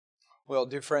Well,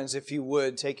 dear friends, if you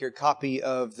would take your copy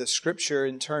of the Scripture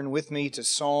and turn with me to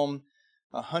Psalm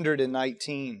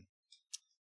 119.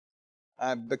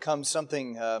 I've become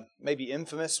something, maybe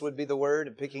infamous would be the word,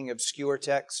 of picking obscure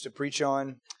texts to preach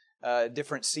on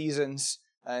different seasons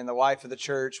in the life of the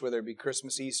church, whether it be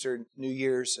Christmas, Easter, New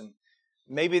Year's, and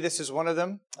maybe this is one of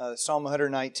them. Psalm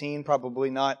 119, probably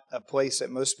not a place that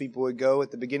most people would go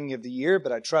at the beginning of the year,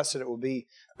 but I trust that it will be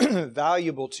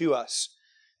valuable to us.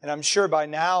 And I'm sure by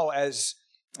now, as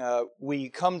we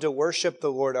come to worship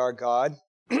the Lord our God,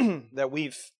 that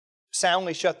we've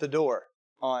soundly shut the door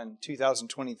on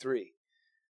 2023.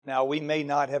 Now, we may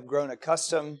not have grown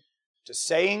accustomed to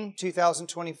saying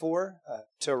 2024,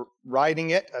 to writing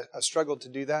it. I struggled to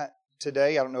do that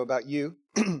today. I don't know about you.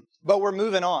 But we're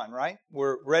moving on, right?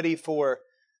 We're ready for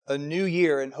a new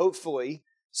year and hopefully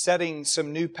setting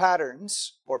some new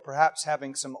patterns or perhaps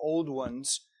having some old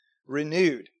ones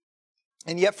renewed.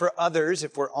 And yet for others,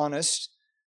 if we're honest,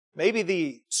 maybe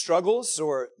the struggles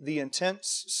or the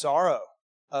intense sorrow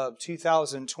of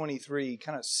 2023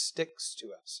 kind of sticks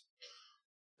to us.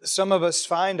 Some of us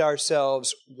find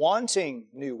ourselves wanting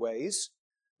new ways,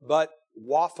 but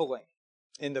waffling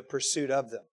in the pursuit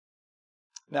of them.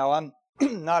 Now, I'm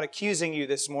not accusing you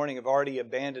this morning of already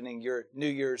abandoning your New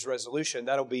Year's resolution.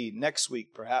 That'll be next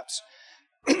week, perhaps.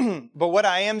 But what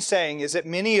I am saying is that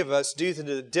many of us, due to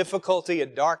the difficulty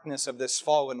and darkness of this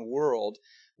fallen world,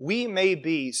 we may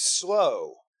be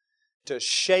slow to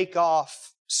shake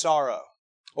off sorrow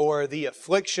or the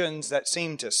afflictions that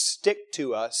seem to stick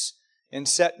to us and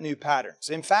set new patterns.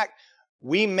 In fact,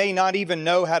 we may not even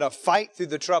know how to fight through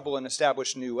the trouble and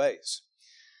establish new ways.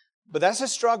 But that's a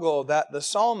struggle that the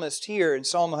psalmist here in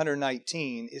Psalm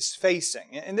 119 is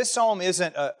facing. And this psalm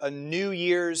isn't a New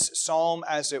Year's psalm,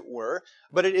 as it were,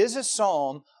 but it is a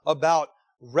psalm about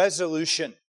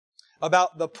resolution,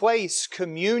 about the place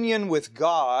communion with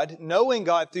God, knowing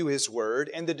God through His Word,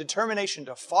 and the determination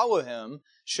to follow Him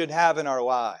should have in our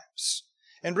lives.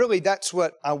 And really, that's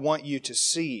what I want you to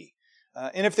see.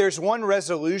 And if there's one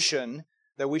resolution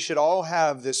that we should all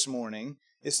have this morning,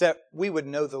 it's that we would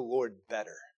know the Lord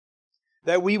better.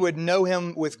 That we would know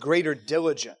Him with greater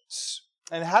diligence.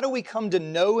 And how do we come to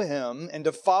know Him and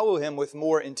to follow Him with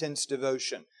more intense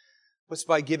devotion? It's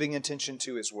by giving attention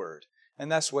to His Word.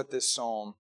 And that's what this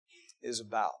psalm is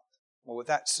about. Well, with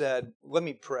that said, let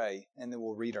me pray and then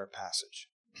we'll read our passage.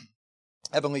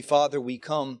 Heavenly Father, we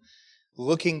come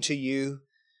looking to You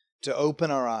to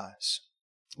open our eyes.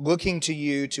 Looking to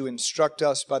You to instruct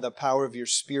us by the power of Your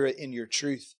Spirit in Your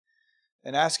truth.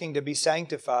 And asking to be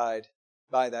sanctified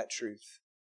by that truth.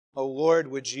 Oh Lord,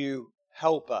 would You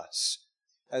help us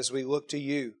as we look to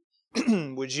You?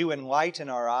 Would You enlighten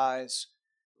our eyes?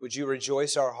 Would You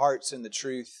rejoice our hearts in the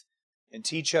truth and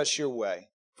teach us Your way?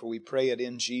 For we pray it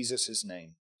in Jesus'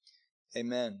 name.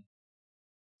 Amen.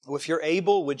 Well, if you're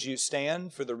able, would you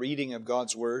stand for the reading of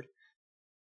God's Word?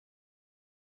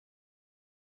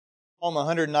 Psalm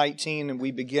 119, and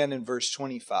we begin in verse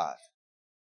 25.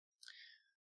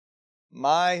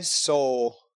 My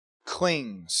soul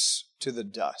clings to the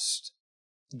dust.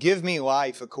 Give me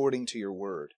life according to Your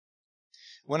word.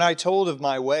 When I told of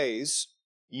my ways,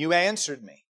 You answered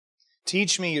me.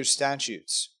 Teach me Your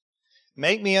statutes.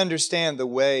 Make me understand the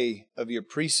way of Your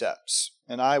precepts,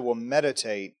 and I will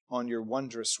meditate on Your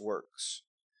wondrous works.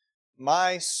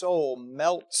 My soul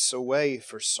melts away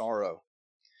for sorrow.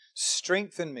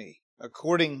 Strengthen me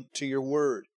according to Your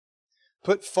word.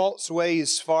 Put false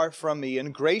ways far from me,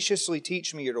 and graciously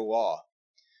teach me Your law.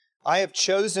 I have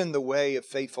chosen the way of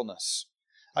faithfulness.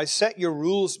 I set Your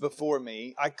rules before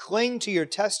me. I cling to Your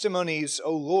testimonies,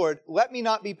 O Lord. Let me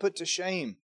not be put to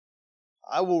shame.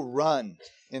 I will run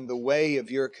in the way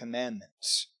of Your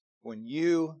commandments when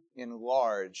You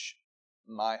enlarge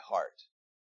my heart.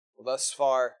 Well, thus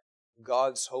far,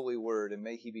 God's holy word, and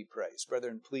may He be praised.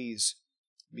 Brethren, please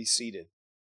be seated.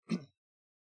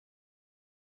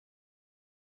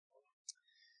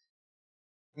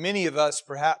 Many of us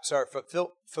perhaps are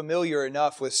familiar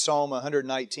enough with Psalm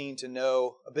 119 to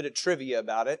know a bit of trivia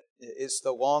about it. It's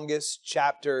the longest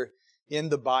chapter in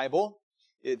the Bible.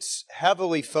 It's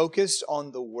heavily focused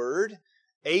on the Word.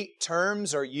 8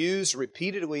 terms are used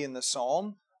repeatedly in the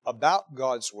Psalm about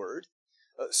God's Word.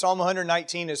 Psalm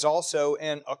 119 is also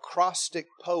an acrostic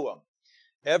poem.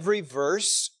 Every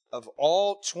verse of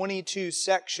all 22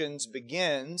 sections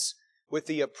begins with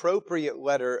the appropriate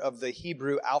letter of the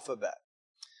Hebrew alphabet.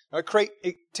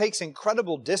 It takes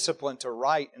incredible discipline to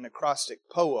write an acrostic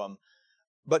poem,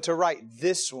 but to write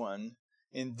this one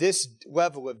in this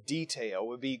level of detail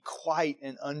would be quite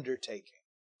an undertaking.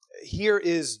 Here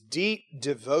is deep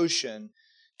devotion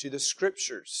to the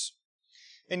Scriptures.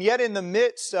 And yet in the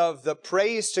midst of the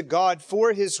praise to God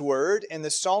for His Word and the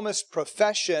psalmist's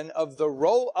profession of the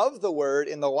role of the Word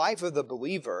in the life of the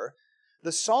believer,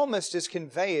 the psalmist is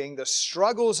conveying the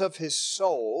struggles of his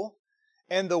soul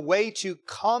and the way to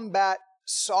combat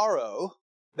sorrow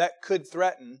that could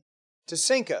threaten to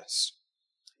sink us.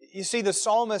 You see, the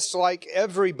psalmist, like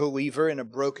every believer in a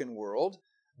broken world,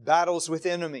 battles with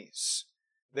enemies.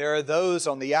 There are those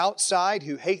on the outside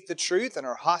who hate the truth and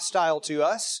are hostile to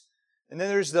us. And then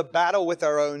there's the battle with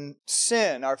our own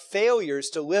sin, our failures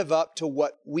to live up to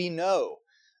what we know.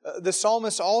 The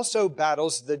psalmist also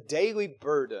battles the daily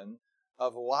burden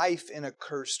of life in a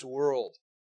cursed world.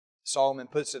 Solomon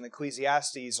puts in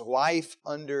Ecclesiastes, life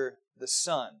under the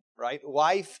sun, right?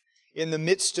 Life in the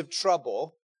midst of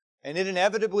trouble, and it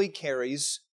inevitably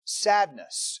carries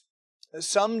sadness.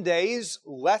 Some days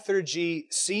lethargy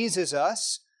seizes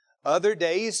us, other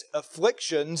days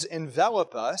afflictions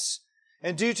envelop us,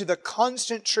 and due to the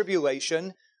constant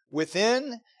tribulation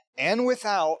within and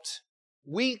without,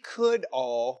 we could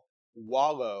all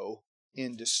wallow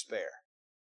in despair.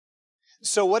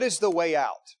 So what is the way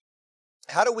out?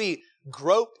 How do we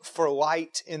grope for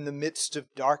light in the midst of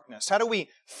darkness? How do we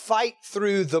fight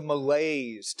through the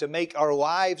malaise to make our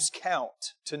lives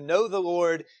count, to know the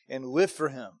Lord and live for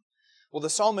Him? Well, the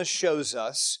psalmist shows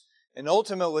us, and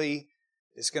ultimately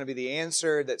it's going to be the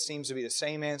answer that seems to be the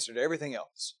same answer to everything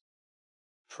else.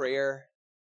 Prayer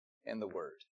and the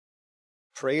Word.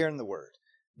 Prayer and the Word.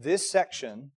 This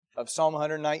section of Psalm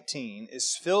 119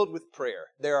 is filled with prayer.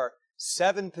 There are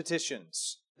 7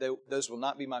 petitions. Those will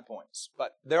not be my points,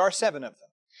 but there are 7 of them.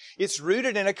 It's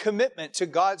rooted in a commitment to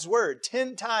God's Word.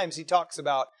 10 times he talks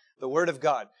about the Word of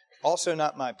God. Also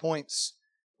not my points.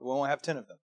 We won't have 10 of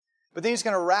them. But then he's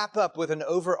going to wrap up with an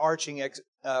overarching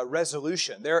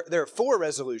resolution. There are 4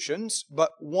 resolutions,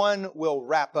 but one will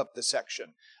wrap up the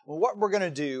section. Well, what we're going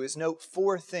to do is note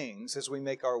 4 things as we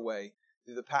make our way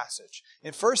through the passage.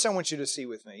 And first I want you to see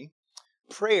with me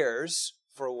prayers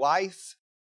for life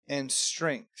and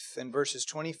strength in verses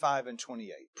 25 and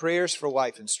 28. Prayers for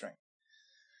life and strength.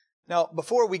 Now,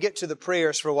 before we get to the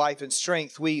prayers for life and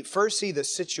strength, we first see the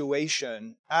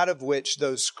situation out of which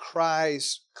those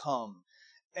cries come.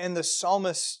 And the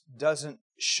psalmist doesn't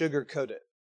sugarcoat it.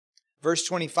 Verse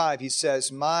 25, he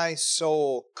says, "My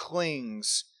soul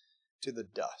clings to the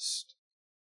dust."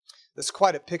 That's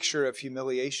quite a picture of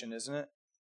humiliation, isn't it?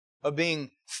 Of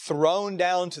being thrown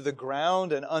down to the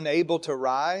ground and unable to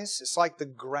rise. It's like the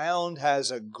ground has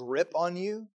a grip on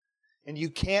you and you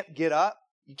can't get up.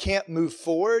 You can't move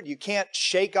forward. You can't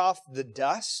shake off the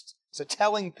dust. It's a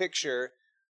telling picture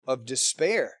of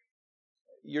despair.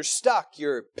 You're stuck.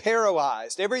 You're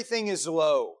paralyzed. Everything is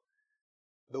low.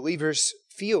 Believers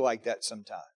feel like that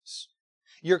sometimes.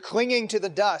 You're clinging to the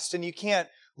dust and you can't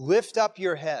lift up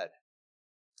your head.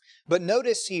 But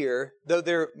notice here, though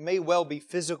there may well be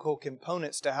physical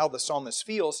components to how the psalmist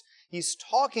feels, he's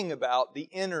talking about the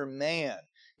inner man.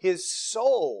 His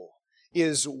soul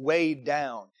is weighed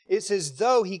down. It's as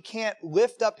though he can't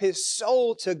lift up his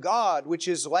soul to God, which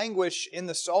is language in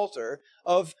the Psalter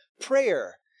of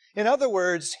prayer. In other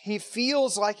words, he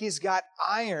feels like he's got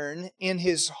iron in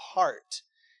his heart.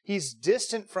 He's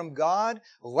distant from God,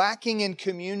 lacking in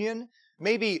communion,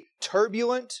 maybe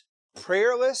turbulent,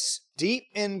 prayerless, deep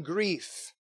in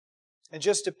grief. And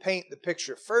just to paint the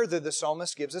picture further, the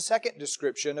psalmist gives a second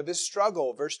description of his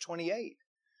struggle, verse 28.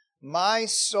 My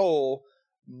soul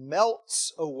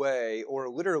melts away, or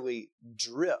literally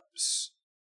drips,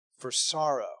 for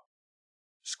sorrow.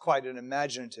 It's quite an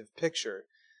imaginative picture,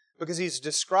 because he's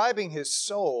describing his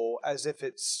soul as if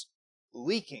it's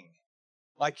leaking,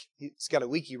 like it's got a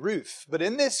leaky roof. But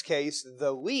in this case,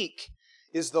 the leak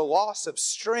is the loss of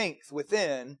strength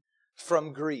within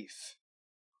from grief.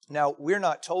 Now, we're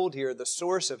not told here the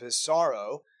source of his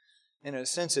sorrow. In a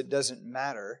sense, it doesn't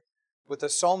matter. What the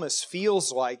psalmist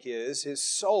feels like is his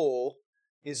soul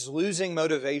is losing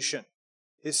motivation.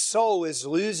 His soul is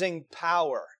losing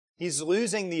power. He's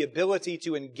losing the ability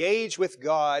to engage with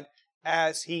God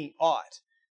as he ought.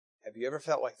 Have you ever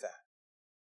felt like that?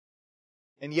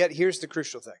 And yet, here's the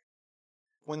crucial thing.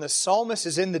 When the psalmist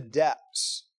is in the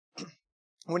depths,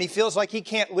 when he feels like he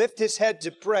can't lift his head to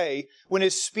pray, when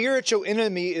his spiritual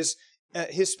energy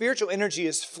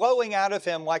is flowing out of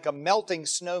him like a melting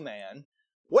snowman,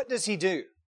 what does he do?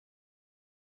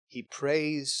 He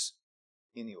prays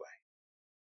anyway.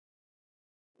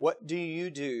 What do you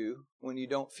do when you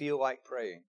don't feel like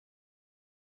praying?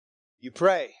 You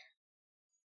pray.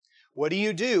 What do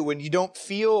you do when you don't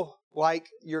feel like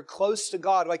you're close to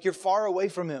God, like you're far away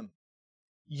from Him?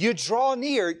 You draw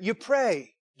near, you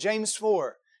pray. James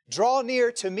 4. Draw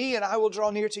near to me and I will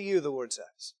draw near to you, the Lord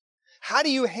says. How do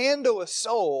you handle a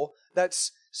soul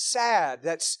that's sad,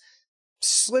 that's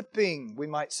slipping, we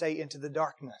might say, into the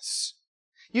darkness?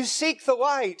 You seek the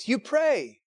light. You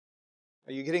pray.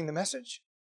 Are you getting the message?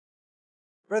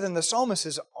 Brethren, the psalmist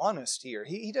is honest here.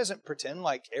 He doesn't pretend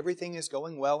like everything is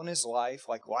going well in his life,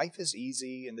 like life is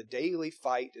easy and the daily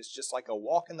fight is just like a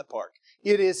walk in the park.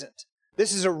 It isn't.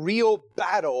 This is a real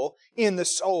battle in the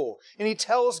soul. And he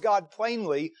tells God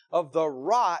plainly of the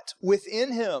rot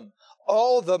within him,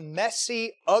 all the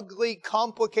messy, ugly,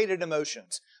 complicated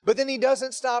emotions. But then he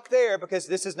doesn't stop there, because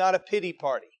this is not a pity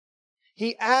party.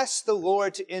 He asks the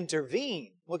Lord to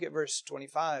intervene. Look at verse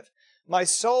 25. My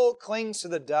soul clings to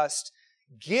the dust.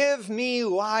 Give me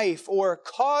life, or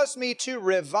cause me to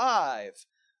revive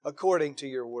according to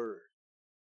your word.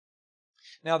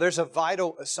 Now, there's a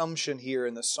vital assumption here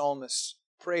in the psalmist's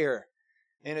prayer,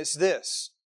 and it's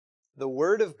this: the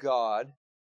word of God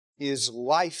is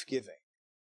life-giving.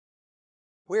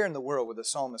 Where in the world would the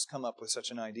psalmist come up with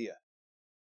such an idea?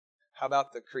 How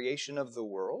about the creation of the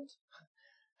world?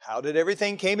 How did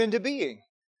everything came into being?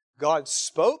 God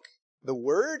spoke the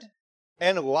word,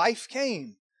 and life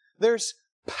came. There's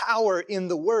power in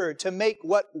the word to make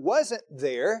what wasn't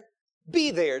there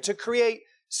be there, to create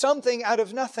something out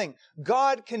of nothing.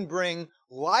 God can bring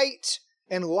light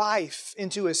and life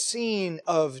into a scene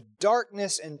of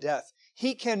darkness and death.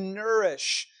 He can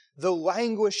nourish the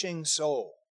languishing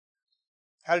soul.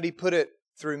 How did He put it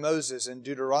through Moses in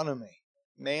Deuteronomy?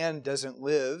 Man doesn't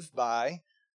live by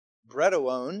bread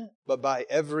alone, but by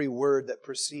every word that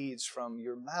proceeds from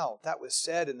your mouth. That was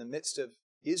said in the midst of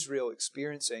Israel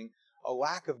experiencing a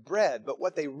lack of bread. But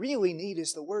what they really need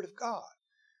is the Word of God.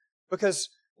 Because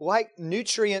like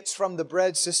nutrients from the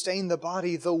bread sustain the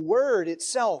body, the Word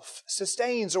itself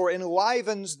sustains or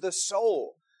enlivens the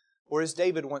soul. Or as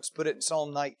David once put it in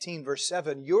Psalm 19, verse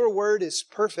 7, your Word is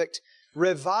perfect,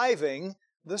 reviving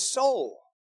the soul.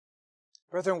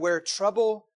 Brethren, where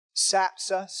trouble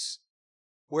saps us,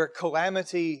 where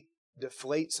calamity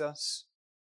deflates us,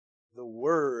 the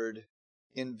Word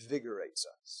invigorates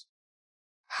us.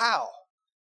 How?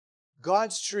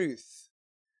 God's truth,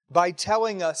 by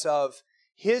telling us of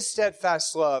His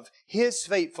steadfast love, His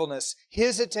faithfulness,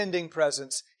 His attending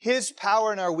presence, His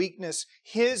power in our weakness,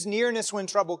 His nearness when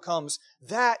trouble comes,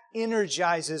 that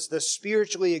energizes the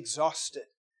spiritually exhausted.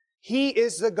 He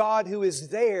is the God who is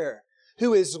there,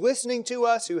 who is listening to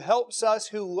us, who helps us,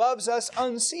 who loves us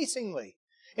unceasingly.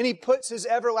 And He puts His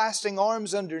everlasting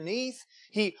arms underneath.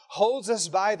 He holds us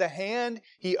by the hand.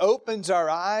 He opens our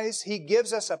eyes. He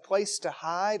gives us a place to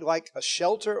hide, like a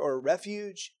shelter or a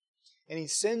refuge. And He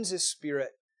sends His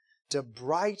Spirit to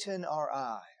brighten our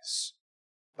eyes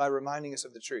by reminding us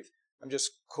of the truth. I'm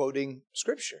just quoting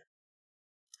Scripture.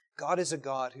 God is a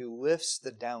God who lifts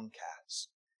the downcast,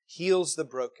 heals the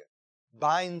broken,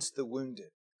 binds the wounded,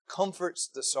 comforts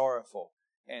the sorrowful,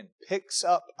 and picks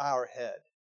up our head.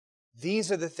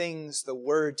 These are the things the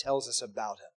Word tells us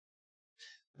about Him.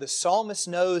 The psalmist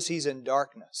knows he's in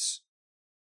darkness,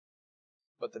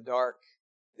 but the dark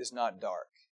is not dark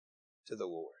to the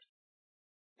Lord.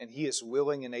 And He is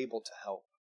willing and able to help.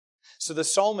 So the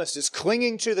psalmist is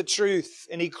clinging to the truth,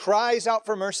 and he cries out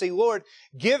for mercy. Lord,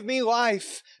 give me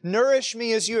life. Nourish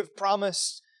me as you have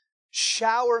promised.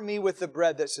 Shower me with the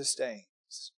bread that sustains.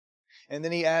 And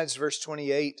then he adds verse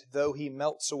 28, though he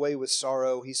melts away with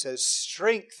sorrow, he says,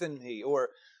 strengthen me, or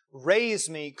raise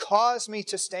me, cause me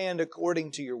to stand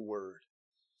according to your word.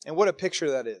 And what a picture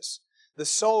that is. The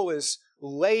soul is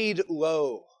laid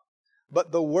low,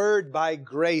 but the word by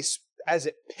grace, as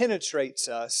it penetrates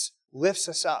us, lifts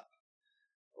us up.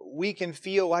 We can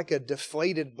feel like a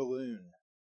deflated balloon.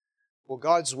 Well,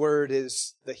 God's word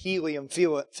is the helium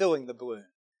filling the balloon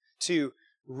to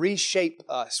reshape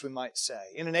us, we might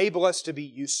say, and enable us to be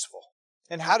useful.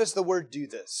 And how does the Word do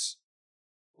this?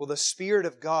 Well, the Spirit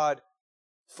of God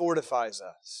fortifies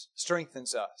us,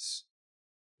 strengthens us.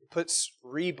 It puts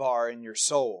rebar in your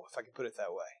soul, if I can put it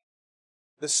that way.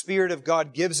 The Spirit of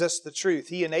God gives us the truth.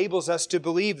 He enables us to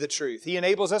believe the truth. He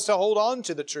enables us to hold on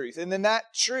to the truth. And then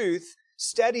that truth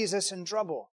steadies us in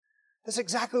trouble. That's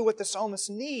exactly what the psalmist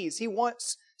needs. He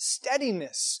wants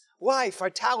steadiness, life,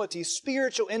 vitality,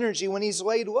 spiritual energy when he's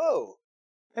laid low.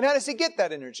 And how does he get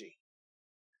that energy?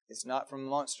 It's not from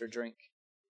Monster drink.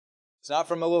 It's not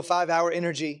from a little 5-hour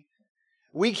energy.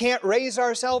 We can't raise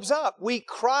ourselves up. We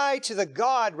cry to the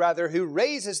God, rather, who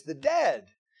raises the dead.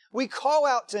 We call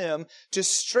out to Him to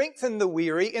strengthen the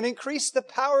weary and increase the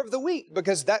power of the weak,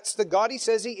 because that's the God He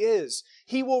says He is.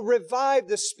 He will revive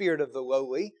the spirit of the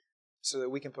lowly so that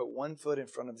we can put one foot in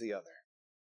front of the other.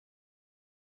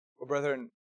 Well,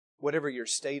 brethren, whatever your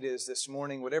state is this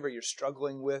morning, whatever you're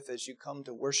struggling with as you come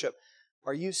to worship,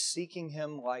 Are you seeking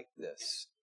Him like this?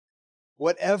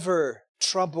 Whatever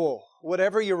trouble,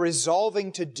 whatever you're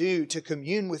resolving to do to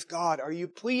commune with God, are you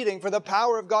pleading for the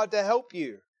power of God to help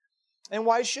you? And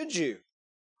why should you?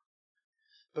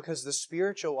 Because the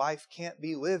spiritual life can't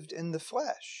be lived in the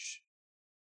flesh.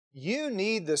 You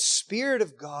need the Spirit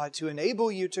of God to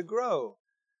enable you to grow.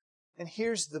 And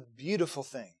here's the beautiful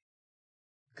thing.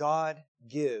 God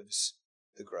gives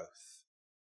the growth.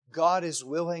 God is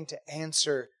willing to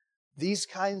answer these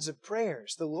kinds of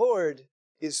prayers. The Lord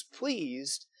is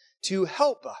pleased to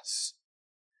help us.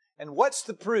 And what's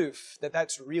the proof that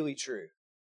that's really true?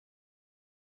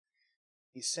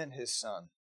 He sent His Son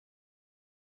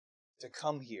to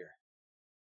come here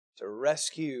to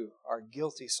rescue our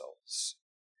guilty souls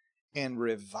and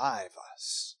revive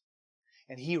us.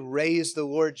 And He raised the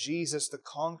Lord Jesus, the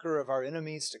conqueror of our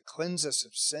enemies, to cleanse us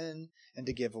of sin and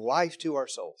to give life to our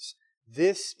souls.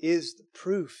 This is the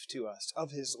proof to us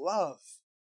of His love.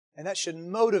 And that should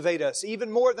motivate us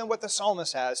even more than what the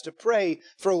psalmist has, to pray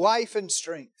for life and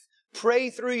strength. Pray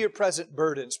through your present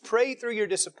burdens. Pray through your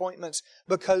disappointments,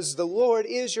 because the Lord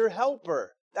is your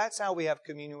helper. That's how we have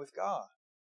communion with God.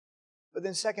 But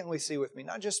then secondly, see with me,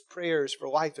 not just prayers for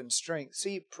life and strength.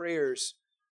 See prayers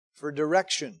for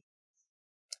direction.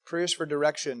 Prayers for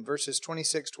direction, verses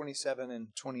 26, 27, and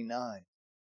 29.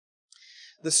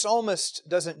 The psalmist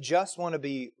doesn't just want to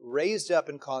be raised up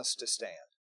and caused to stand.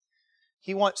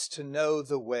 He wants to know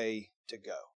the way to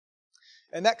go.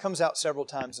 And that comes out several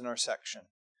times in our section.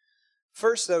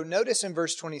 First, though, notice in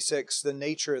verse 26 the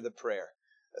nature of the prayer.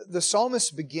 The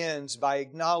psalmist begins by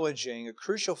acknowledging a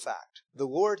crucial fact. The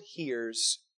Lord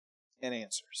hears and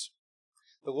answers.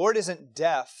 The Lord isn't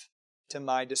deaf to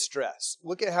my distress.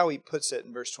 Look at how he puts it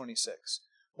in verse 26.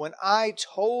 When I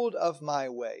told of my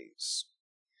ways,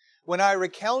 when I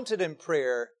recounted in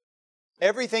prayer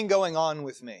everything going on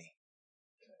with me.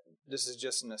 This is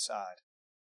just an aside.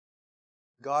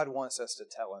 God wants us to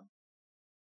tell Him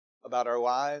about our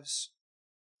lives,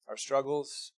 our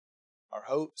struggles, our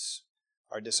hopes,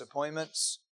 our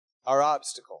disappointments, our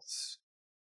obstacles.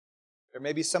 There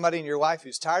may be somebody in your life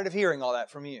who's tired of hearing all that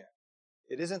from you.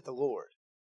 It isn't the Lord.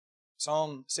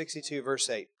 Psalm 62, verse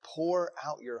 8, pour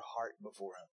out your heart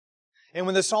before Him. And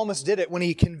when the psalmist did it, when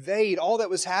he conveyed all that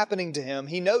was happening to him,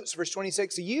 he notes, verse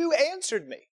 26, you answered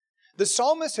me. The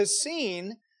psalmist has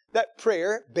seen that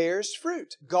prayer bears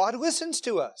fruit. God listens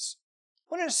to us.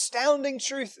 What an astounding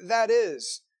truth that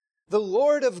is. The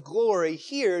Lord of glory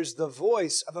hears the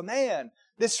voice of a man,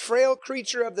 this frail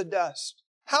creature of the dust.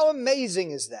 How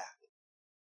amazing is that?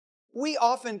 We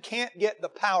often can't get the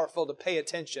powerful to pay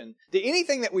attention to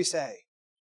anything that we say.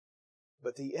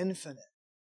 But the infinite,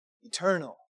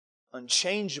 eternal,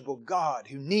 unchangeable God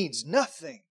who needs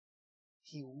nothing,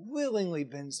 He willingly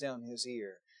bends down His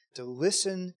ear to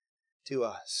listen to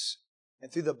us.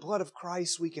 And through the blood of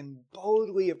Christ, we can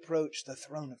boldly approach the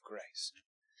throne of grace.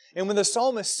 And when the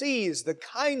psalmist sees the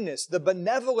kindness, the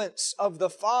benevolence of the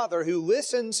Father who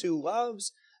listens, who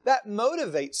loves, that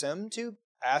motivates him to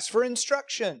ask for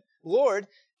instruction. Lord,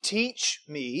 teach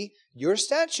me your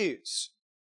statutes.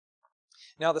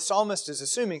 Now, the psalmist is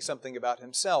assuming something about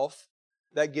himself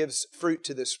that gives fruit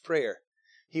to this prayer.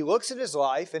 He looks at his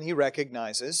life and he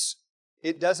recognizes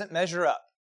it doesn't measure up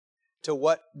to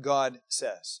what God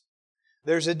says.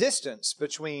 There's a distance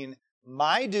between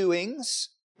my doings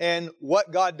and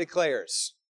what God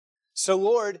declares. So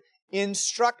Lord,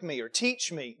 instruct me or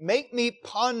teach me. Make me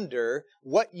ponder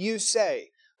what you say.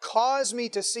 Cause me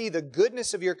to see the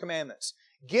goodness of your commandments.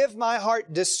 Give my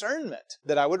heart discernment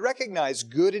that I would recognize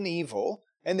good and evil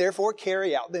and therefore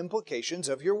carry out the implications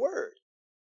of your word.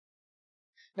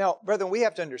 Now, brethren, we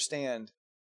have to understand,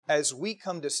 as we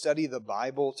come to study the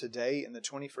Bible today in the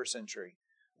 21st century,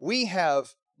 we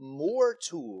have more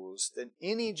tools than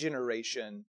any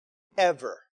generation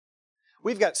ever.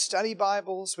 We've got study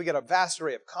Bibles, we've got a vast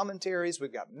array of commentaries,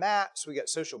 we've got maps, we've got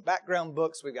social background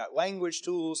books, we've got language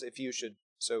tools, if you should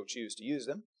so choose to use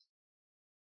them.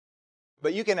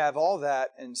 But you can have all that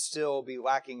and still be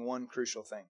lacking one crucial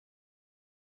thing.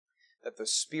 That the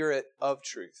Spirit of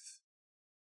truth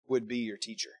would be your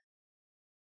teacher.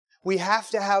 We have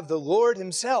to have the Lord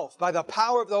Himself, by the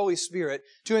power of the Holy Spirit,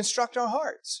 to instruct our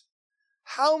hearts.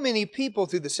 How many people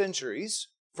through the centuries,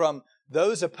 from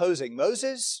those opposing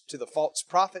Moses, to the false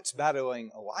prophets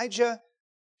battling Elijah,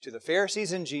 to the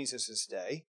Pharisees in Jesus'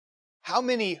 day, how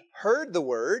many heard the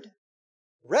Word,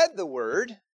 read the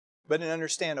Word, but didn't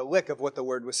understand a lick of what the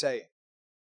Word was saying?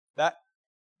 That's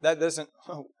not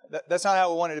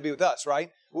how we want it to be with us,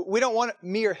 right? We don't want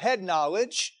mere head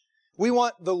knowledge. We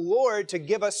want the Lord to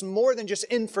give us more than just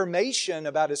information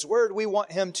about His Word. We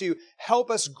want Him to help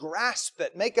us grasp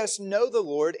it, make us know the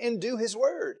Lord, and do His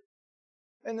Word.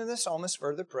 And then the psalmist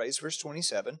further prays, verse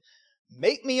 27,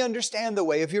 "Make me understand the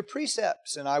way of your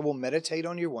precepts, and I will meditate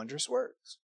on your wondrous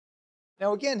works."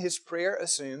 Now again, his prayer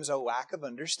assumes a lack of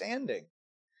understanding.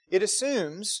 It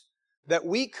assumes that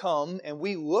we come and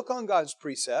we look on God's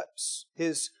precepts,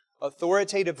 His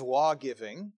authoritative law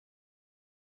giving,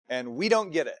 and we don't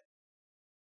get it.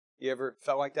 You ever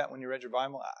felt like that when you read your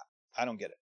Bible? I don't get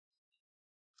it.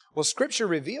 Well, Scripture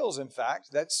reveals, in fact,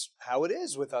 that's how it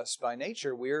is with us by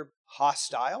nature. We're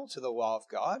hostile to the law of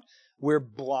God. We're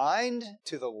blind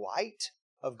to the light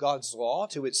of God's law,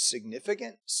 to its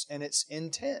significance and its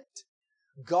intent.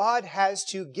 God has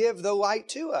to give the light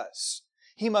to us.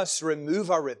 He must remove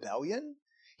our rebellion.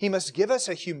 He must give us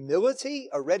a humility,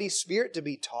 a ready spirit to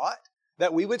be taught,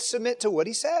 that we would submit to what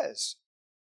He says.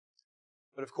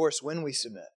 But of course, when we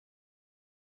submit,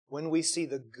 when we see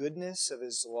the goodness of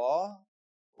His law,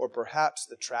 or perhaps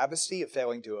the travesty of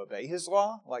failing to obey His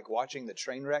law, like watching the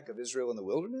train wreck of Israel in the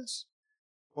wilderness,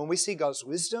 when we see God's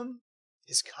wisdom,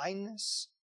 His kindness,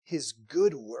 His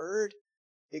good word,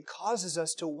 it causes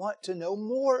us to want to know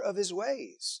more of His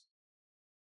ways.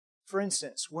 For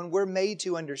instance, when we're made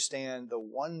to understand the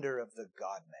wonder of the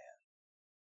God-man,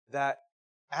 that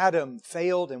Adam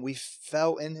failed and we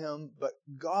fell in him, but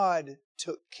God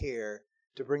took care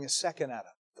to bring a second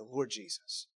Adam, the Lord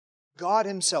Jesus. God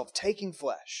Himself taking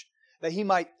flesh, that He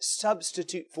might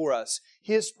substitute for us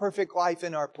His perfect life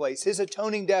in our place, His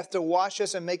atoning death to wash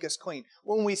us and make us clean.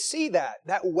 When we see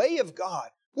that way of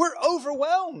God, we're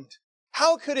overwhelmed.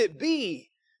 How could it be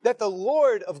that the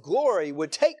Lord of glory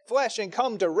would take flesh and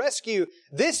come to rescue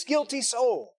this guilty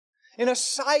soul? In a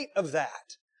sight of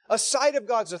that, a sight of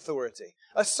God's authority,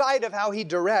 a sight of how He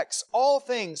directs all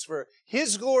things for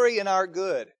His glory and our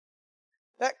good,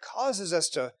 that causes us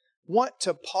to want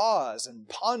to pause and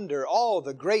ponder all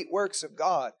the great works of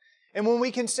God. And when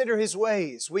we consider His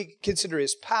ways, we consider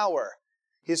His power,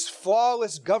 His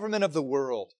flawless government of the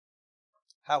world,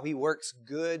 how He works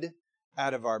good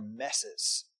out of our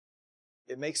messes.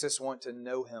 It makes us want to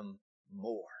know Him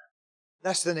more.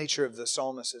 That's the nature of the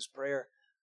psalmist's prayer.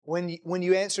 When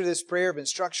you answer this prayer of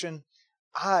instruction,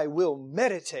 I will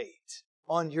meditate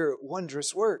on your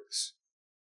wondrous works.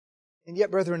 And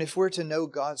yet, brethren, if we're to know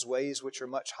God's ways, which are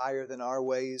much higher than our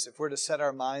ways, if we're to set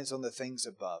our minds on the things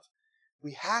above,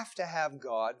 we have to have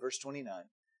God, verse 29,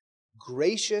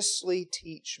 graciously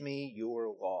teach me your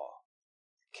law.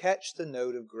 Catch the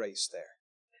note of grace there.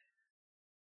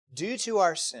 Due to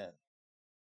our sin,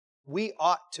 we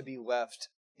ought to be left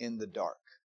in the dark.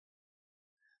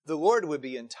 The Lord would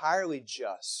be entirely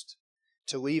just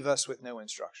to leave us with no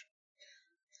instruction.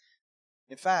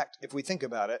 In fact, if we think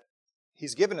about it,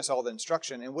 He's given us all the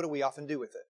instruction, and what do we often do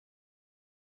with it?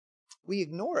 We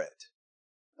ignore it,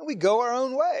 and we go our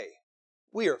own way.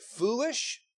 We are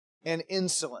foolish and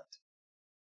insolent.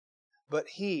 But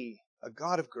He, a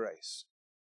God of grace,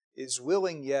 is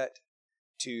willing yet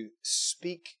to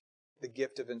speak the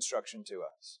gift of instruction to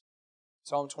us.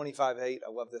 Psalm 25:8, I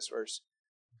love this verse.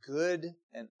 Good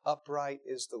and upright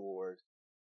is the Lord,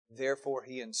 therefore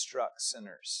He instructs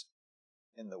sinners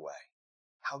in the way.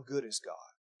 How good is God?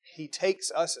 He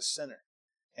takes us, a sinner,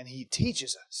 and He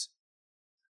teaches us.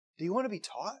 Do you want to be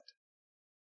taught?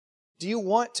 Do you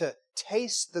want to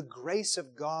taste the grace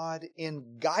of God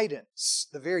in guidance,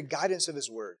 the very guidance of His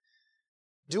Word?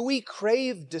 Do we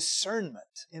crave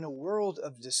discernment in a world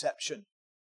of deception?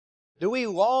 Do we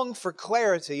long for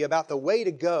clarity about the way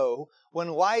to go when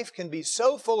life can be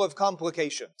so full of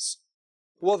complications?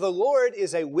 Well, the Lord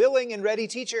is a willing and ready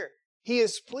teacher. He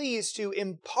is pleased to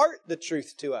impart the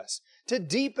truth to us, to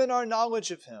deepen our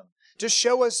knowledge of Him, to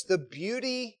show us the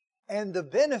beauty and the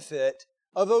benefit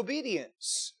of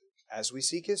obedience as we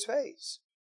seek His face.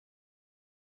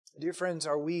 Dear friends,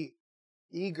 are we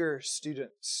eager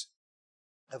students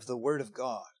of the Word of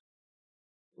God?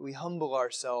 We humble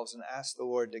ourselves and ask the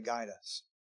Lord to guide us.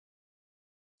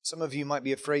 Some of you might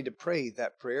be afraid to pray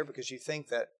that prayer because you think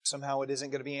that somehow it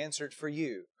isn't going to be answered for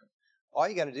you. All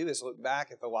you got to do is look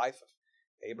back at the life of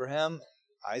Abraham,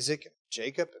 Isaac,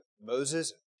 Jacob,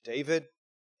 Moses, David,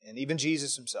 and even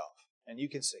Jesus Himself. And you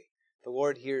can see the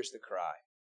Lord hears the cry.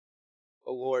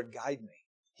 Oh Lord, guide me.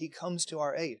 He comes to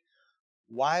our aid.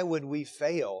 Why would we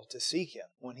fail to seek Him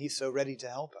when He's so ready to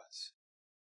help us?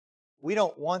 We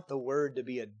don't want the Word to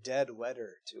be a dead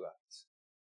letter to us.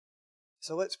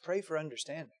 So let's pray for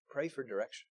understanding. Pray for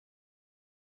direction.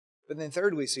 But then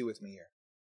third, we see with me here,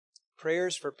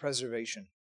 prayers for preservation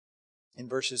in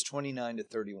verses 29 to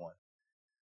 31.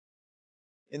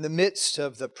 In the midst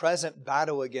of the present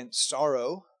battle against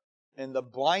sorrow, and the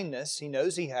blindness he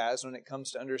knows he has when it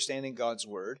comes to understanding God's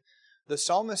Word, the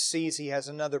psalmist sees he has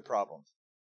another problem.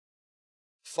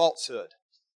 Falsehood.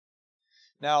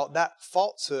 Now, that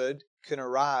falsehood can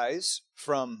arise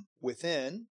from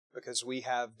within, because we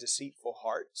have deceitful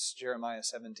hearts, Jeremiah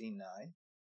 17:9.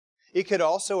 It could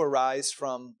also arise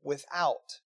from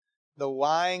without, the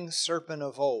lying serpent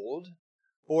of old,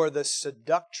 or the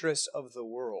seductress of the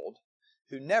world,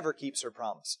 who never keeps her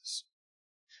promises.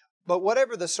 But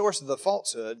whatever the source of the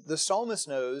falsehood, the psalmist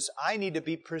knows I need to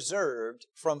be preserved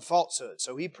from falsehood.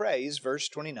 So he prays, verse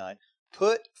 29,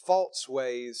 "Put false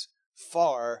ways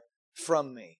far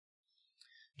from me."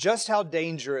 Just how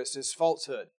dangerous is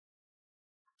falsehood?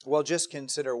 Well, just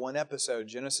consider one episode,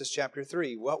 Genesis chapter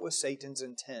 3. What was Satan's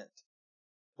intent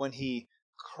when he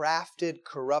crafted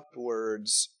corrupt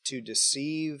words to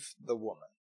deceive the woman?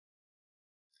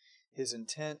 His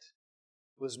intent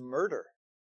was murder.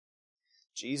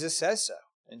 Jesus says so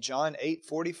in John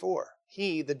 8:44.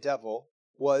 He, the devil,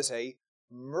 was a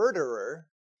murderer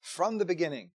from the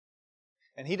beginning.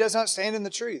 And he does not stand in the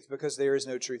truth because there is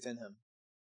no truth in him.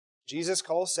 Jesus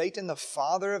calls Satan the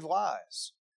father of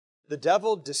lies. The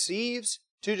devil deceives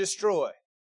to destroy.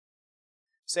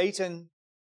 Satan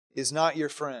is not your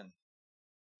friend.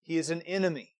 He is an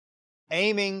enemy,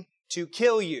 aiming to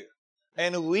kill you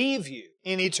and leave you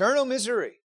in eternal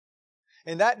misery.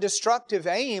 And that destructive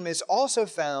aim is also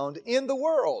found in the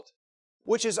world,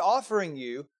 which is offering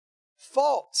you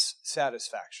false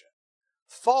satisfaction,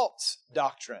 false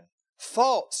doctrine,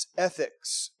 false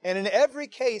ethics. And in every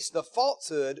case, the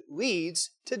falsehood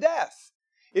leads to death.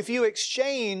 If you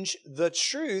exchange the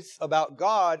truth about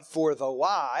God for the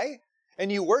lie,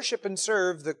 and you worship and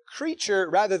serve the creature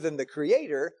rather than the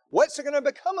Creator, what's going to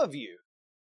become of you?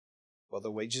 Well,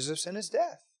 the wages of sin is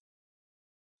death.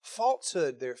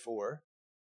 Falsehood, therefore,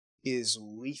 is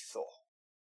lethal.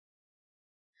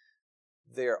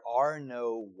 There are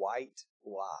no white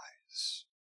lies.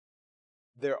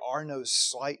 There are no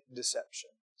slight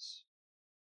deceptions.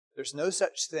 There's no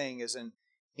such thing as an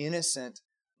innocent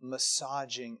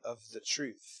massaging of the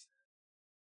truth.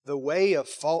 The way of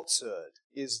falsehood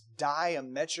is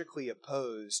diametrically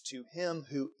opposed to Him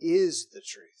who is the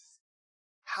truth.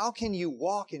 How can you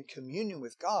walk in communion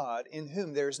with God in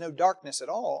whom there is no darkness at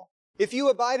all if you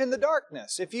abide in the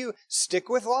darkness, if you stick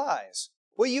with lies?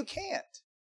 Well, you can't.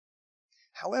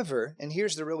 However, and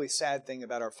here's the really sad thing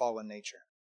about our fallen nature.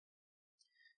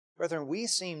 Brethren, we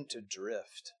seem to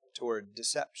drift toward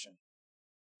deception.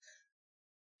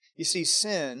 You see,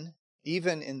 sin,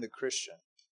 even in the Christian,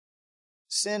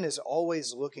 sin is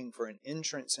always looking for an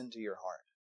entrance into your heart.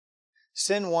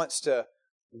 Sin wants to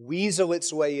weasel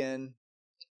its way in,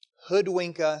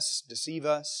 hoodwink us, deceive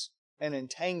us, and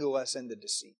entangle us in the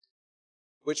deceit,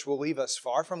 which will leave us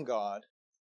far from God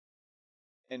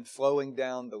and flowing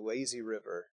down the lazy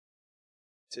river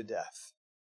to death.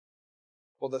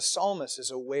 Well, the psalmist is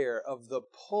aware of the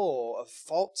pull of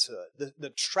falsehood,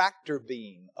 the tractor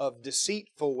beam of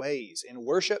deceitful ways in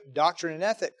worship, doctrine, and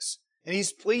ethics. And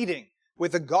he's pleading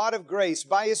with the God of grace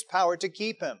by His power to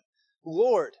keep him.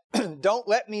 Lord, don't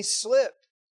let me slip.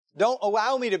 Don't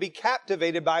allow me to be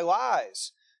captivated by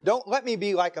lies. Don't let me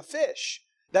be like a fish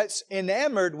that's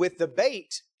enamored with the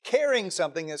bait, carrying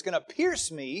something that's going to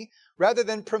pierce me rather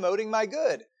than promoting my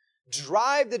good.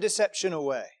 Drive the deception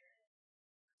away.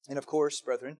 And of course,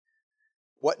 brethren,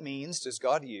 what means does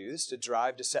God use to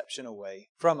drive deception away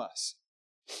from us?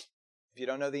 If you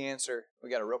don't know the answer, we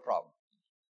got a real problem.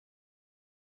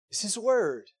 It's His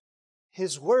Word.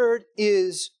 His Word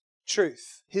is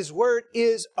truth. His Word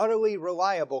is utterly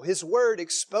reliable. His Word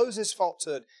exposes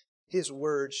falsehood. His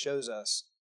Word shows us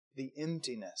the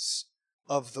emptiness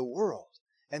of the world.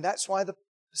 And that's why the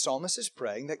psalmist is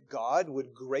praying that God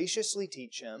would graciously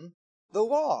teach him the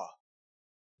law.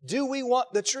 Do we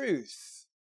want the truth?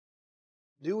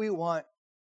 Do we want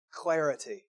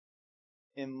clarity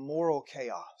in moral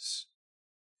chaos?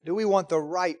 Do we want the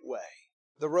right way,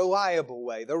 the reliable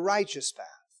way, the righteous path?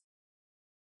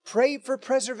 Pray for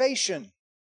preservation.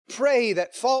 Pray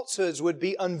that falsehoods would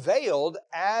be unveiled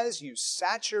as you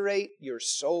saturate your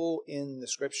soul in the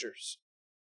Scriptures.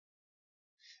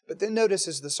 But then notice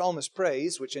as the psalmist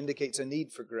prays, which indicates a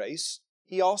need for grace,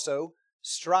 he also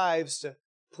strives to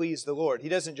please the Lord. He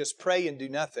doesn't just pray and do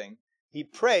nothing. He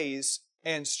prays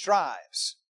and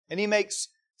strives. And he makes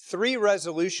 3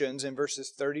 resolutions in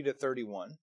verses 30 to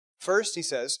 31. First, he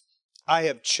says, I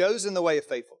have chosen the way of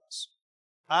faithfulness.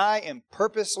 I am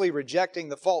purposely rejecting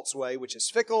the false way, which is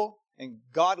fickle and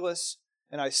godless,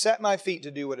 and I set my feet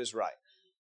to do what is right.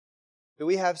 Do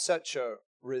we have such a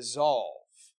resolve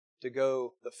to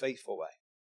go the faithful way?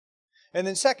 And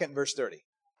then second, verse 30,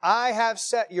 I have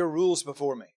set your rules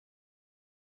before me.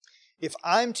 If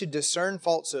I'm to discern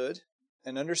falsehood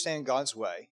and understand God's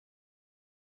way,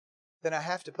 then I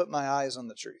have to put my eyes on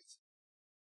the truth.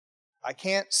 I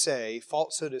can't say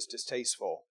falsehood is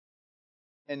distasteful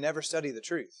and never study the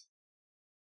truth.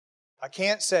 I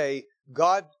can't say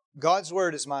God's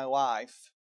word is my life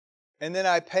and then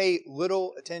I pay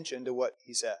little attention to what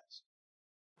He says.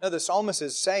 No, the psalmist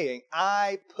is saying,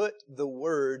 I put the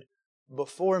word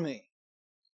before me.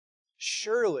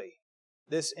 Surely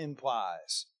this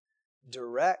implies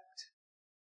direct,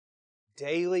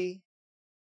 daily,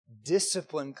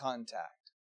 disciplined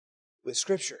contact with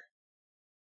Scripture.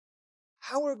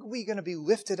 How are we going to be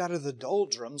lifted out of the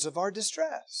doldrums of our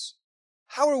distress?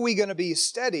 How are we going to be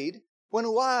steadied when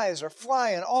lies are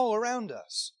flying all around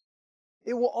us?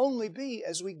 It will only be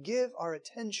as we give our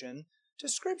attention to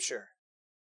Scripture.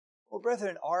 Well,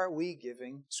 brethren, are we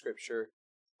giving Scripture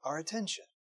our attention?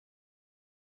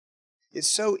 It's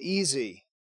so easy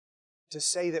to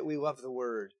say that we love the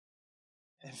Word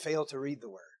and fail to read the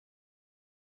Word.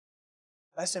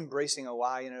 That's embracing a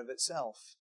lie in and of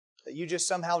itself, that you just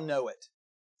somehow know it.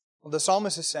 Well, the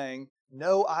psalmist is saying,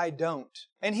 no, I don't.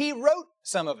 And he wrote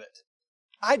some of it.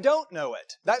 I don't know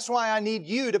it. That's why I need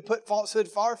you to put falsehood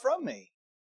far from me.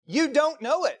 You don't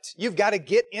know it. You've got to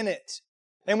get in it.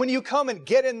 And when you come and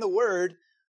get in the Word,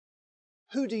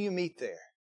 who do you meet there?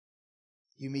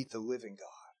 You meet the living God.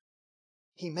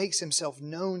 He makes Himself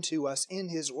known to us in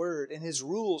His Word, and His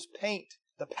rules paint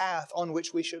the path on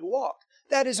which we should walk.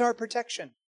 That is our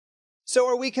protection. So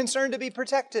are we concerned to be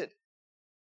protected?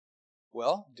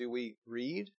 Well, do we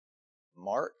read,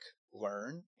 mark,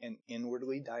 learn, and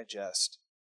inwardly digest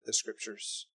the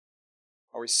Scriptures?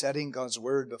 Are we setting God's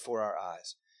Word before our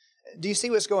eyes? Do you see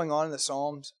what's going on in the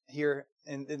Psalms here,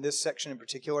 in this section in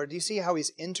particular? Do you see how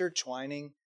he's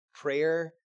intertwining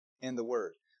prayer and the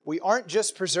Word? We aren't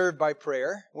just preserved by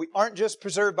prayer. We aren't just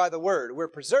preserved by the Word. We're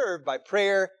preserved by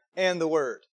prayer and the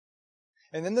Word.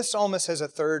 And then the psalmist has a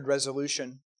third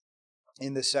resolution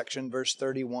in this section, verse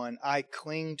 31. I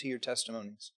cling to your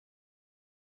testimonies.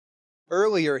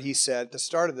 Earlier he said, at the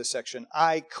start of the section,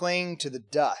 I cling to the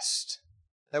dust.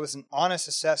 That was an honest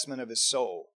assessment of his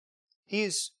soul.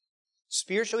 He's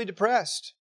spiritually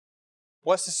depressed.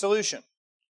 What's the solution?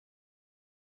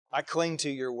 I cling to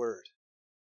your word.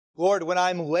 Lord, when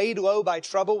I'm laid low by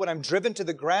trouble, when I'm driven to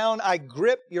the ground, I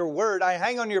grip your word. I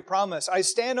hang on your promise. I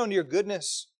stand on your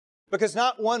goodness, because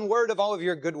not one word of all of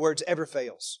your good words ever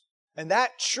fails. And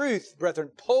that truth,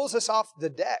 brethren, pulls us off the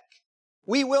deck.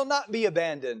 We will not be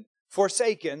abandoned,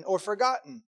 forsaken, or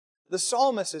forgotten. The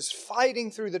psalmist is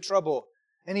fighting through the trouble,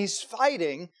 and he's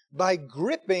fighting by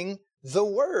gripping the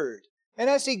word. And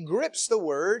as he grips the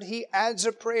word, he adds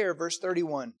a prayer, verse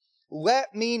 31.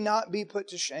 Let me not be put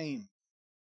to shame.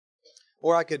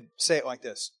 Or I could say it like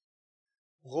this.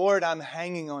 Lord, I'm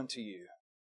hanging on to you.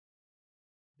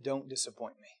 Don't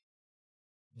disappoint me.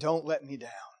 Don't let me down.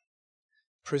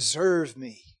 Preserve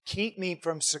me. Keep me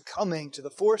from succumbing to the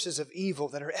forces of evil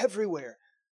that are everywhere.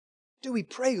 Do we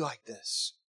pray like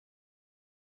this?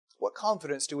 What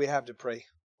confidence do we have to pray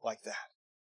like that?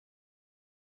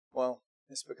 Well,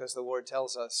 it's because the Lord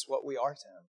tells us what we are to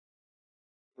Him.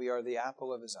 We are the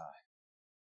apple of His eye.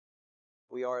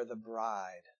 We are the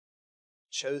bride,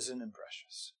 chosen and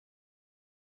precious.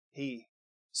 He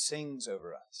sings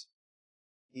over us.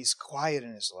 He's quiet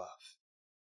in His love.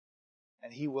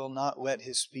 And He will not let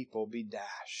His people be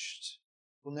dashed.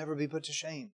 Will never be put to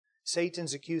shame.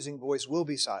 Satan's accusing voice will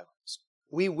be silenced.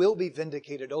 We will be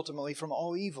vindicated ultimately from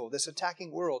all evil, this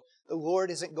attacking world. The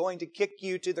Lord isn't going to kick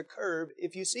you to the curb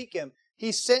if you seek Him.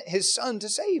 He sent His Son to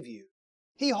save you.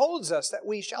 He holds us that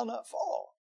we shall not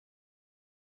fall.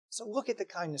 So look at the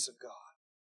kindness of God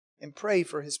and pray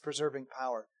for His preserving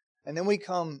power. And then we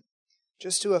come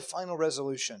just to a final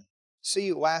resolution.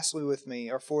 See lastly with me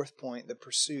our fourth point, the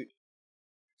pursuit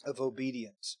of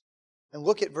obedience. And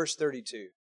look at verse 32.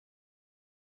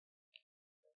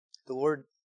 The Lord,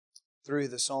 through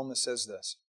the psalmist, says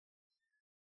this.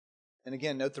 And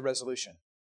again, note the resolution.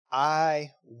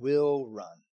 I will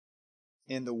run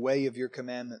in the way of your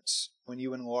commandments when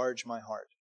you enlarge my heart.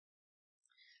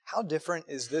 How different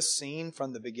is this scene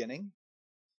from the beginning?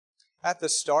 At the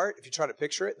start, if you try to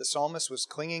picture it, the psalmist was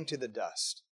clinging to the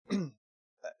dust. It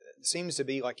seems to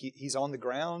be like he's on the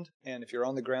ground, and if you're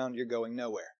on the ground, you're going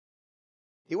nowhere.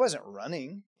 He wasn't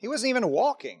running. He wasn't even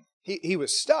walking. He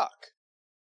was stuck.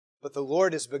 But the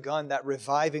Lord has begun that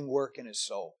reviving work in his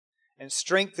soul. And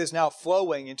strength is now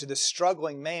flowing into the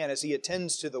struggling man as he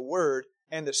attends to the Word.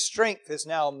 And the strength has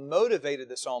now motivated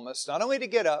the psalmist not only to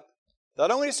get up,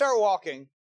 not only to start walking,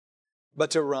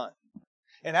 but to run.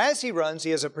 And as he runs,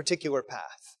 he has a particular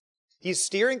path. He's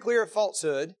steering clear of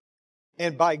falsehood,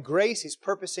 And by grace, he's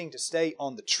purposing to stay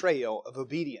on the trail of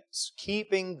obedience,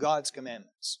 keeping God's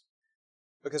commandments.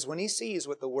 Because when he sees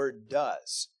what the Word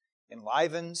does,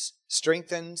 enlivens,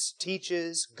 strengthens,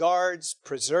 teaches, guards,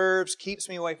 preserves, keeps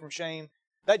me away from shame,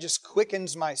 that just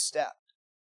quickens my step.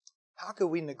 How could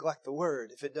we neglect the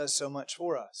Word if it does so much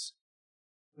for us?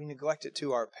 We neglect it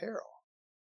to our peril.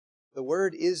 The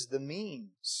Word is the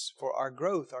means for our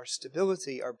growth, our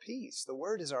stability, our peace. The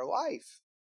Word is our life.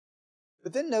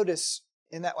 But then notice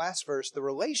in that last verse the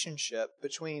relationship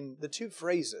between the two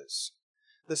phrases.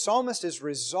 The psalmist is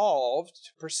resolved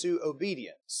to pursue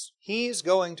obedience. He's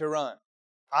going to run.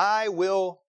 I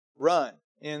will run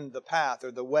in the path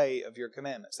or the way of your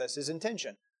commandments. That's his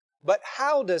intention. But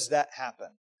how does that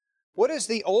happen? What is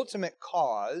the ultimate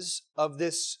cause of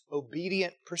this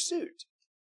obedient pursuit?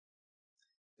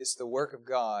 It's the work of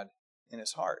God in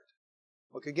his heart.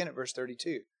 Look again at verse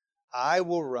 32. I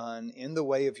will run in the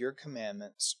way of your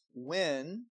commandments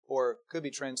when, or could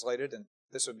be translated, and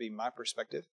this would be my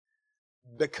perspective,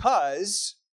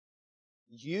 because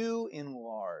you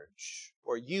enlarge,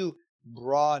 or you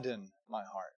broaden my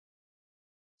heart.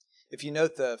 If you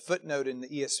note the footnote in the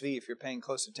ESV, if you're paying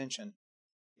close attention,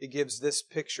 it gives this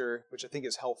picture, which I think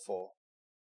is helpful,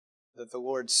 that the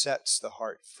Lord sets the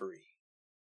heart free.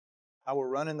 I will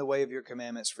run in the way of your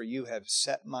commandments, for you have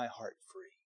set my heart free.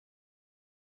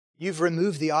 You've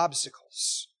removed the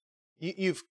obstacles.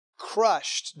 You've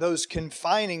crushed those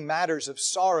confining matters of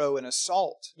sorrow and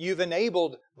assault. You've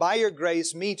enabled, by your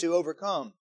grace, me to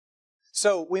overcome.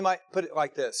 So we might put it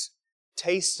like this: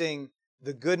 tasting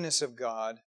the goodness of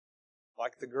God,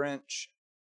 like the Grinch,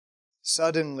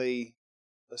 suddenly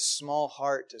the small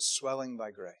heart is swelling by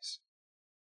grace.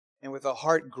 And with a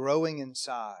heart growing in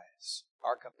size,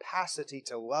 our capacity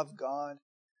to love God,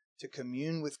 to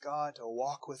commune with God, to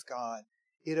walk with God,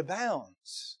 it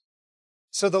abounds.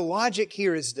 So the logic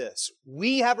here is this: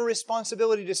 we have a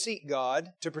responsibility to seek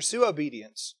God, to pursue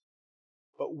obedience,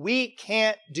 but we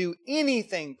can't do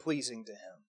anything pleasing to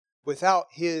Him without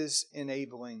His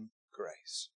enabling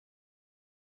grace.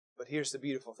 But here's the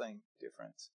beautiful thing, dear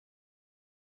friends.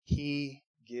 He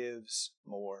gives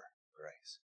more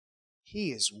grace.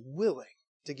 He is willing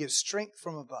to give strength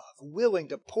from above, willing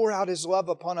to pour out His love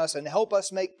upon us and help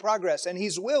us make progress. And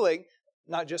He's willing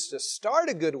not just to start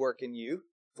a good work in you,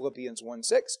 Philippians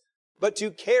 1:6, but to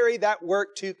carry that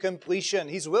work to completion.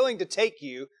 He's willing to take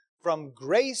you from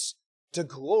grace to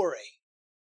glory.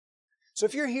 So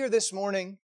if you're here this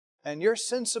morning and you're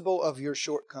sensible of your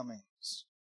shortcomings,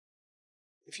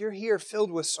 if you're here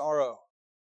filled with sorrow,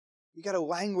 you got a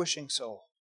languishing soul,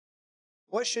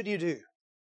 what should you do?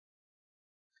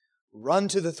 Run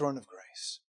to the throne of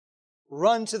grace.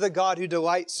 Run to the God who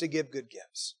delights to give good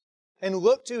gifts. And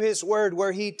look to His Word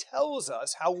where He tells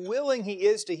us how willing He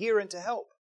is to hear and to help.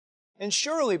 And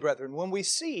surely, brethren, when we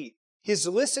see His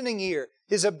listening ear,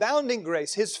 His abounding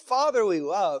grace, His fatherly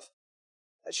love,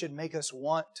 that should make us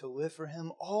want to live for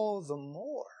Him all the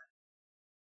more.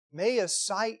 May a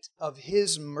sight of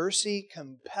His mercy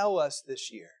compel us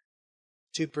this year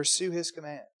to pursue His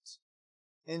commands.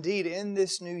 Indeed, in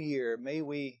this new year, may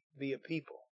we be a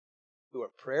people who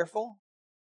are prayerful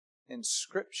and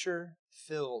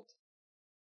Scripture-filled,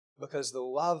 because the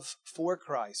love for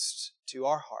Christ to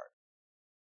our heart,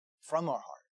 from our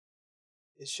heart,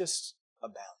 is just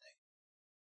abounding.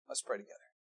 Let's pray together.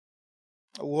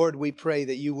 Lord, we pray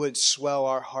that You would swell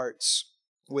our hearts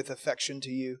with affection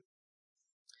to You.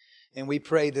 And we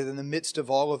pray that in the midst of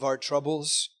all of our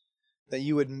troubles, that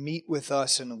You would meet with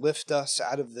us and lift us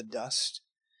out of the dust.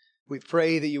 We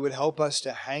pray that You would help us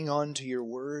to hang on to Your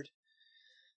Word.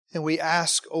 And we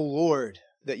ask, O Lord,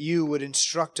 that You would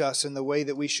instruct us in the way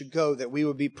that we should go, that we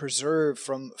would be preserved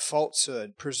from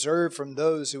falsehood, preserved from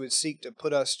those who would seek to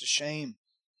put us to shame.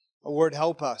 O Lord,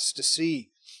 help us to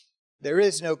see there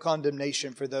is no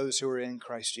condemnation for those who are in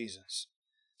Christ Jesus.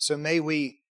 So may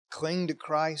we cling to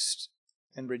Christ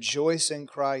and rejoice in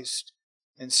Christ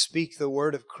and speak the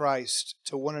word of Christ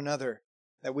to one another,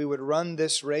 that we would run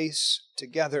this race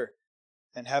together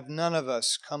and have none of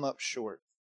us come up short.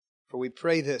 For we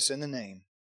pray this in the name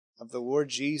of the Lord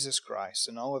Jesus Christ,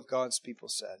 and all of God's people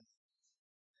said,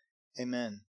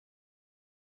 Amen.